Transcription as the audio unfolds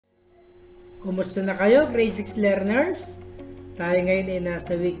Kumusta na kayo, grade 6 learners? Tayo ngayon ay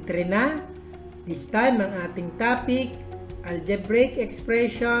nasa week 3 na. This time, ang ating topic, algebraic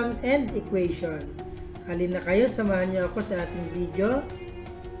expression and equation. Halina kayo, samahan niyo ako sa ating video.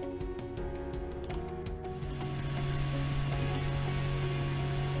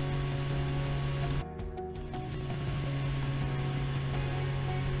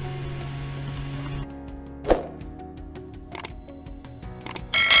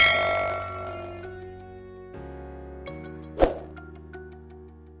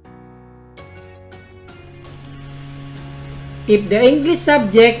 If the English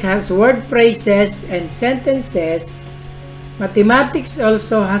subject has word phrases and sentences, mathematics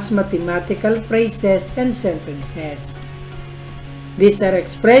also has mathematical phrases and sentences. These are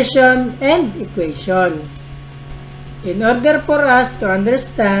expression and equation. In order for us to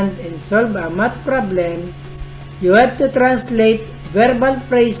understand and solve a math problem, you have to translate verbal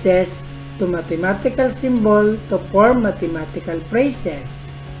phrases to mathematical symbol to form mathematical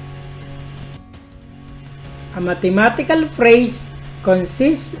phrases. A mathematical phrase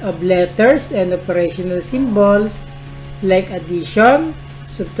consists of letters and operational symbols like addition,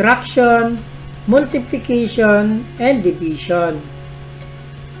 subtraction, multiplication, and division.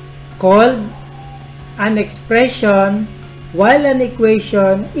 Called an expression, while an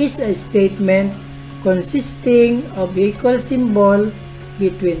equation is a statement consisting of equal symbol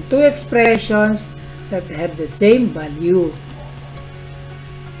between two expressions that have the same value.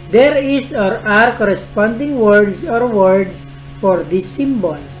 There is or are corresponding words or words for these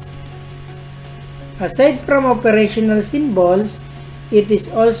symbols. Aside from operational symbols, it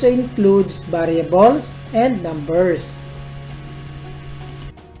is also includes variables and numbers.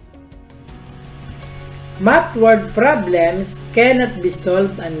 Math word problems cannot be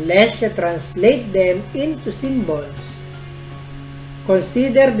solved unless you translate them into symbols.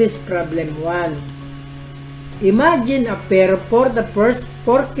 Consider this problem 1. Imagine a fare for the first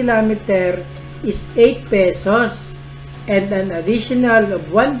 4 kilometers is 8 pesos and an additional of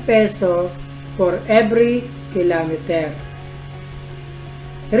 1 peso for every kilometer.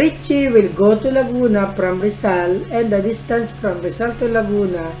 Richie will go to Laguna from Rizal and the distance from Rizal to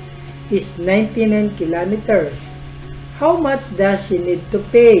Laguna is 99 kilometers. How much does she need to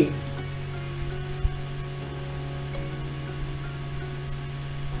pay?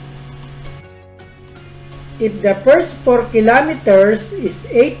 If the first 4 kilometers is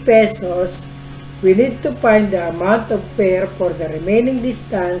 8 pesos, we need to find the amount of fare for the remaining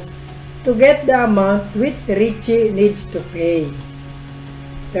distance to get the amount which Richie needs to pay.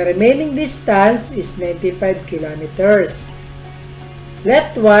 The remaining distance is 95 kilometers.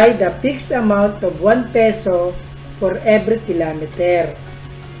 Let Y the fixed amount of 1 peso for every kilometer.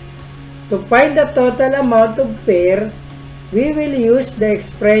 To find the total amount of fare, we will use the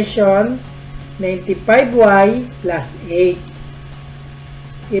expression 95y plus 8.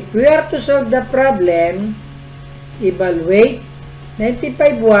 If we are to solve the problem, evaluate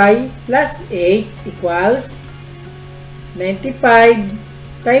 95y plus 8 equals 95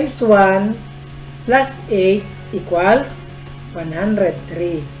 times 1 plus 8 equals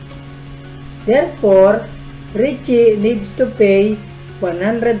 103. Therefore, Richie needs to pay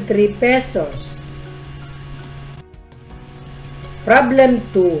 103 pesos. Problem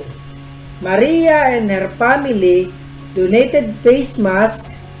 2. Maria and her family donated face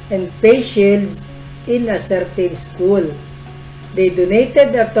masks and face shields in a certain school. They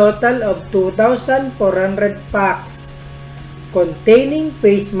donated a total of 2,400 packs containing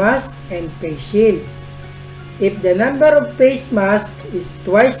face masks and face shields. If the number of face masks is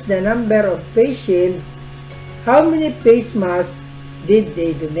twice the number of face shields, how many face masks did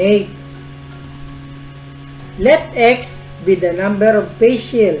they donate? Let X be the number of face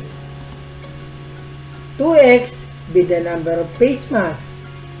shields. 2x be the number of face masks.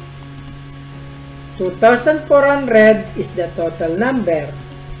 2,400 is the total number.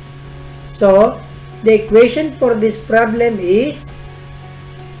 So, the equation for this problem is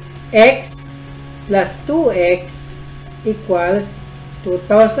x plus 2x equals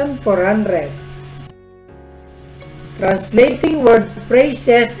 2,400. Translating word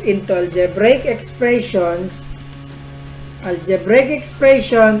phrases into algebraic expressions. Algebraic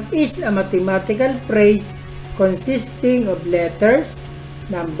expression is a mathematical phrase consisting of letters,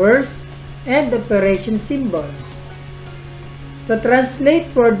 numbers, and operation symbols. To translate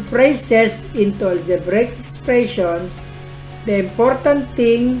word phrases into algebraic expressions, the important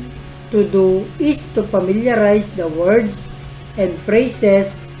thing to do is to familiarize the words and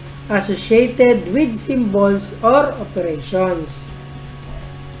phrases associated with symbols or operations.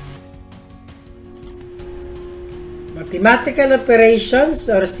 Mathematical operations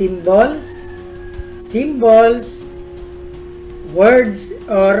or symbols. symbols, words,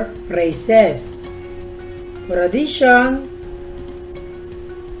 or phrases. For addition,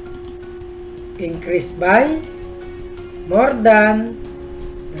 increase by, more than,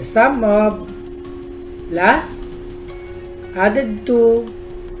 the sum of, plus, added to,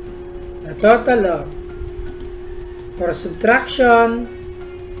 the total of. For subtraction,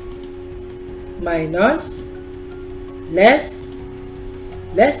 minus, less,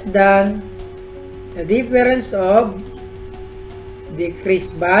 less than, the difference of,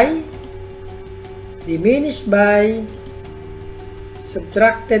 decrease by, diminished by,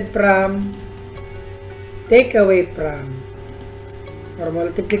 subtracted from, take away from. For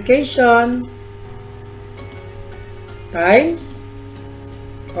multiplication, times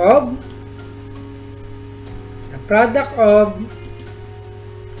of, the product of,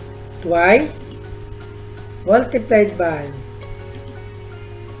 twice, multiplied by.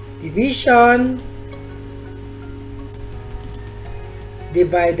 Division,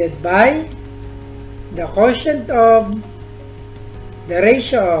 divided by, the quotient of, the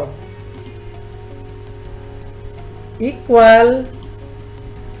ratio of. Equal,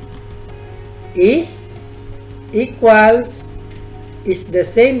 is, equals, is the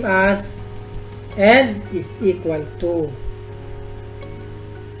same as, and is equal to.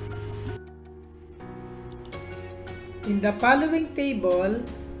 In the following table,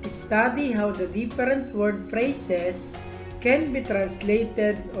 study how the different word phrases can be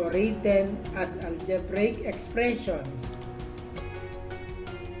translated or written as algebraic expressions.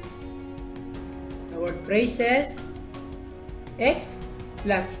 The word phrases: x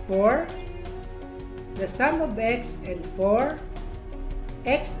plus 4, the sum of x and 4,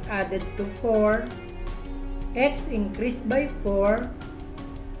 x added to 4, x increased by 4,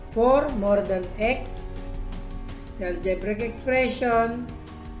 4 more than x, the algebraic expression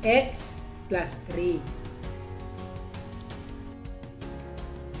x plus 3.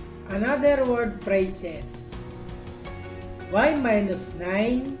 Another word phrases: y minus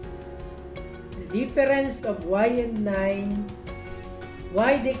 9, the difference of y and 9,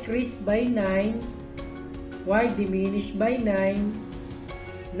 y decreased by 9, y diminished by 9,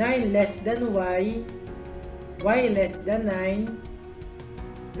 9 less than y less than 9,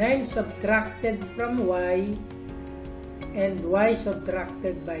 9 subtracted from y, and y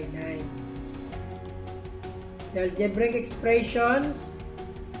subtracted by 9. The algebraic expressions: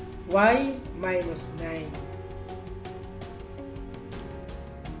 y minus 9.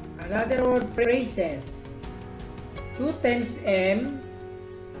 Another word phrases: 2 times m,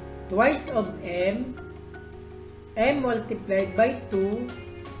 twice of m multiplied by 2,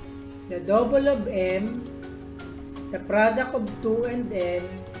 the double of m, the product of 2 and m,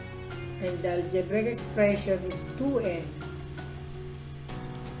 and the algebraic expression is 2n.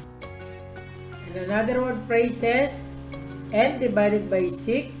 And another word phrases: n divided by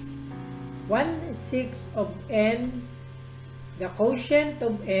 6, 1/6 of n, the quotient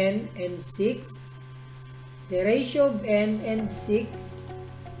of n and 6, the ratio of n and 6,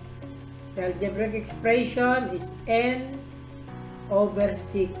 the algebraic expression is n over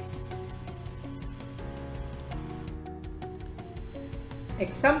 6.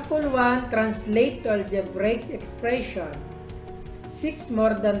 Example 1, translate to algebraic expression. 6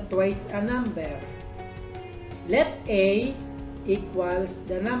 more than twice a number. Let A equals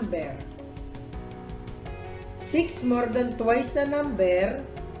the number. 6 more than twice a number.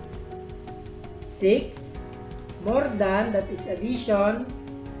 6 more than, that is addition,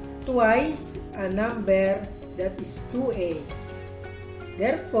 twice a number, that is 2A.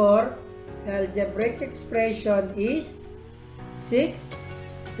 Therefore, the algebraic expression is 6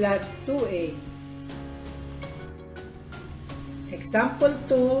 plus 2A. Example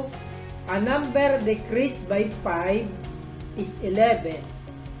 2, a number decreased by 5 is 11.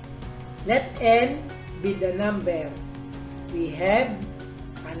 Let n be the number. We have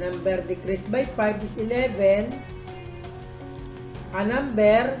a number decreased by 5 is 11. A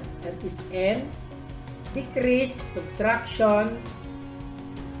number, that is n, decrease, subtraction,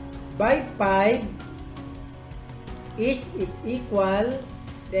 by 5 is equal,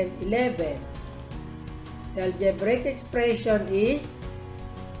 then 11. The algebraic expression is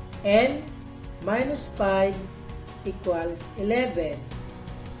n minus 5 equals 11.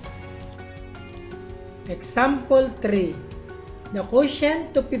 Example 3. The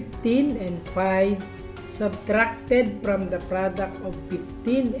quotient to 15 and 5 subtracted from the product of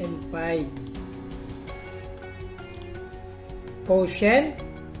 15 and 5. Quotient,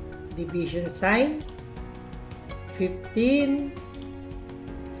 division sign, 15,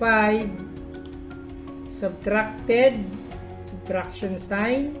 5, subtracted, subtraction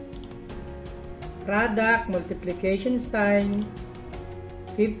sign, product, multiplication sign,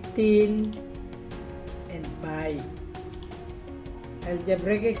 15, and 5.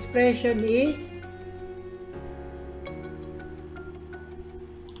 Algebraic expression is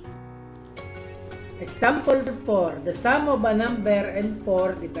example 4. The sum of a number and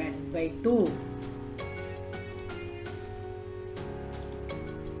 4 divided by 2.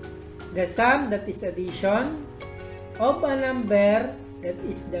 The sum, that is addition, of a number, that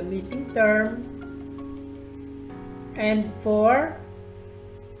is the missing term, and 4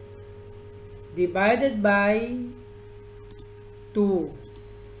 divided by 2.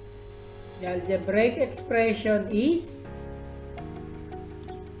 The algebraic expression is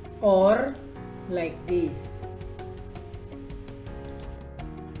or like this.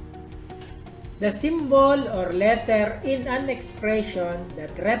 The symbol or letter in an expression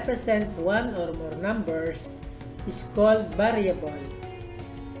that represents one or more numbers is called variable.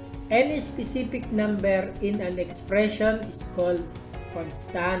 Any specific number in an expression is called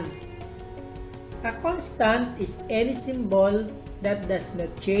constant. A constant is any symbol that does not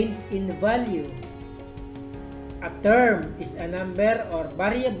change in value. A term is a number or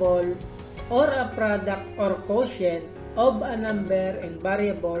variable or a product or quotient of a number and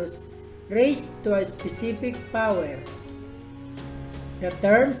variables raised to a specific power. The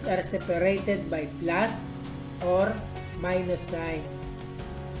terms are separated by plus or minus sign.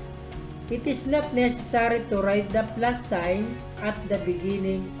 It is not necessary to write the plus sign at the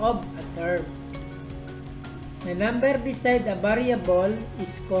beginning of a term. The number beside a variable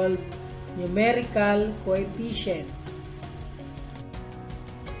is called numerical coefficient.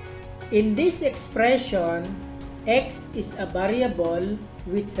 In this expression, x is a variable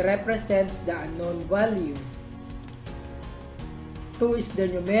which represents the unknown value. 2 is the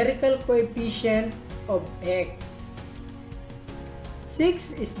numerical coefficient of x.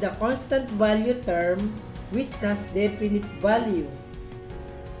 6 is the constant value term which has definite value.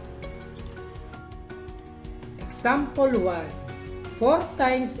 Example 1. 4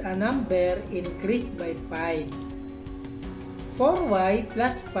 times a number increased by 5. 4y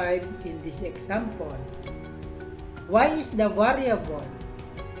plus 5 in this example. Y is the variable.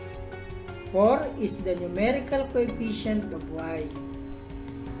 4 is the numerical coefficient of y.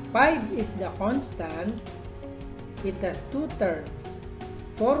 5 is the constant. It has 2 terms,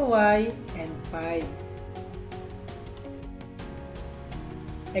 4y and 5.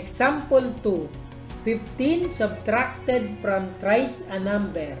 Example 2. 15 subtracted from thrice a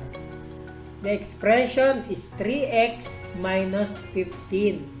number. The expression is 3x minus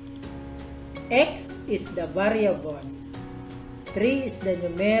 15. X is the variable. 3 is the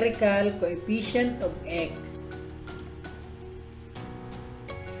numerical coefficient of x.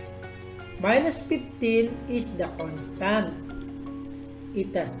 Minus 15 is the constant.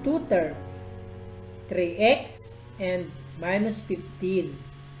 It has 2 terms, 3x and minus 15.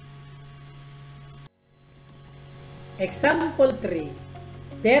 Example 3.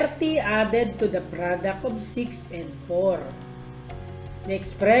 30 added to the product of 6 and 4. The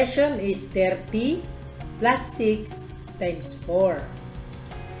expression is 30 plus 6 times 4.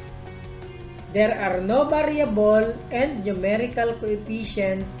 There are no variable and numerical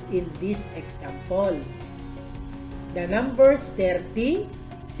coefficients in this example. The numbers 30,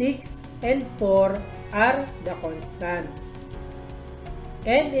 6, and 4 are the constants.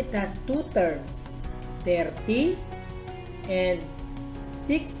 And it has 2 terms, 30 and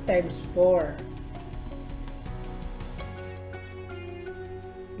 6 times 4.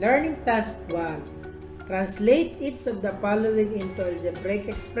 Learning Task 1. Translate each of the following into algebraic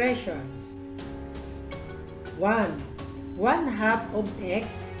expressions. 1. 1/2 of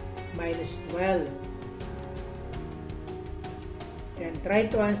x minus 12. Then try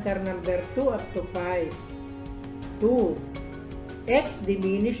to answer number 2 up to 5. 2. X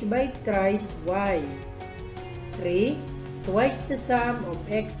diminished by thrice y. 3. Twice the sum of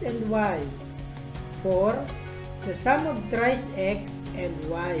x and y. 4. The sum of thrice x and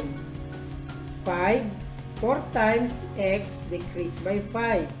y. 5. 4 times x decreased by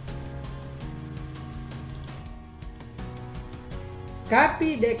 5.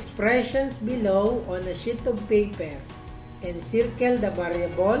 Copy the expressions below on a sheet of paper and circle the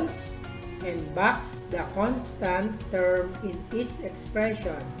variables and box the constant term in each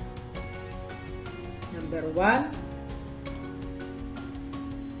expression. Number 1.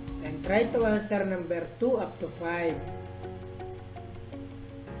 And try to answer number 2 up to 5.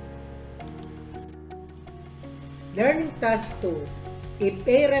 Learning Task 2. If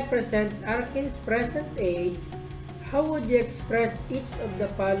A represents Arkin's present age, how would you express each of the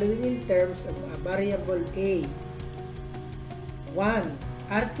following in terms of a variable A? 1.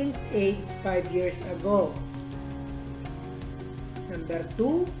 Arkin's age 5 years ago. Number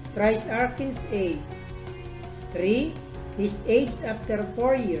 2, thrice Arkin's age. 3, his age after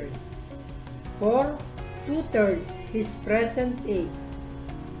 4 years. 4, 2/3 his present age.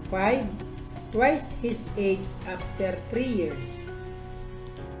 5, twice his age after 3 years.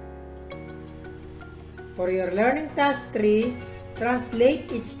 For your learning task 3, translate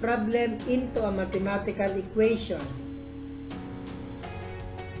each problem into a mathematical equation.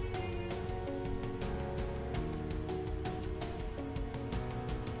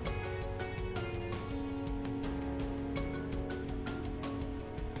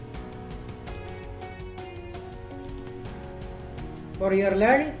 For your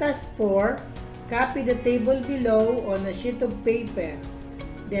learning task 4, copy the table below on a sheet of paper.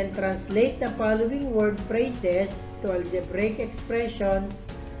 Then translate the following word phrases to algebraic expressions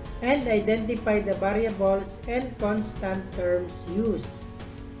and identify the variables and constant terms used.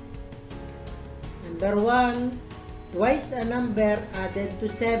 Number 1, twice a number added to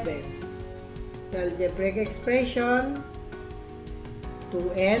 7. The algebraic expression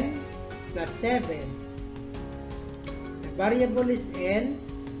 2n plus 7. The variable is n,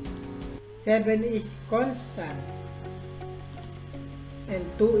 7 is constant, and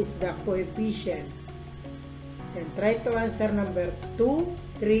 2 is the coefficient. Then try to answer number 2,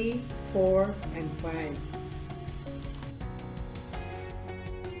 3, 4, and 5.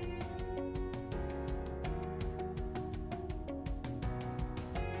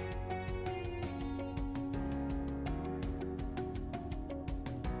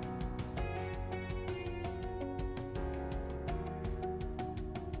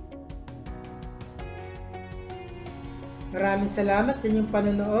 Maraming salamat sa inyong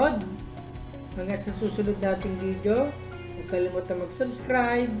panonood. Hanggang sa susunod nating video, huwag kalimutan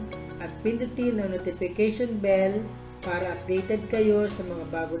mag-subscribe at pindutin ang notification bell para updated kayo sa mga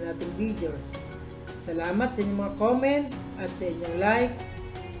bago nating videos. Salamat sa inyong mga comment at sa inyong like.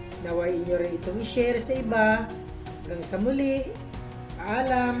 Naway inyo rin itong i-share sa iba. Hanggang sa muli,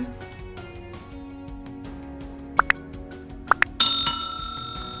 paalam!